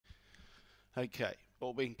Okay,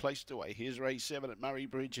 all being placed away. Here's race 7 at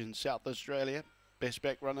Murray-Bridge in South Australia. Best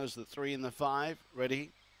back runners, the 3 and the 5.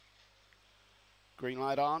 Ready. Green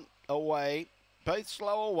light on. Away. Both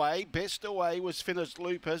slow away. Best away was finished.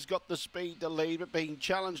 Lupus got the speed to lead, but being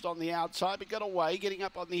challenged on the outside, but got away. Getting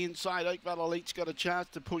up on the inside, Oakvale Elite's got a chance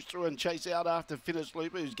to push through and chase out after finished.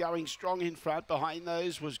 Lupus, who's going strong in front. Behind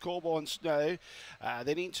those was Corborn Snow.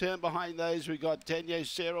 Then in turn behind those we got Daniel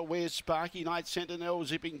Sarah, Where's Sparky, Night Sentinel,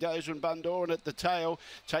 Zipping Dozer and Bundoran at the tail.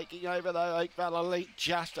 Taking over though Oakvale Elite.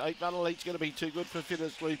 Just Oakvale Elite's going to be too good for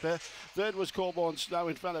finished. Looper. Third was Corborn Snow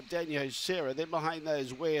in front of Daniel Sarah. Then behind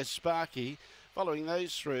those Where's Sparky. Following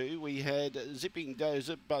those through, we had Zipping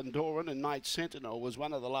Dozer, Bundoran and Night Sentinel was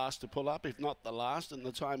one of the last to pull up, if not the last, and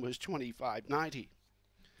the time was 25.90.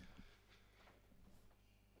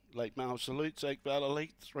 Late Mail salutes, Oakvale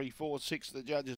Elite, 3-4-6, the judges.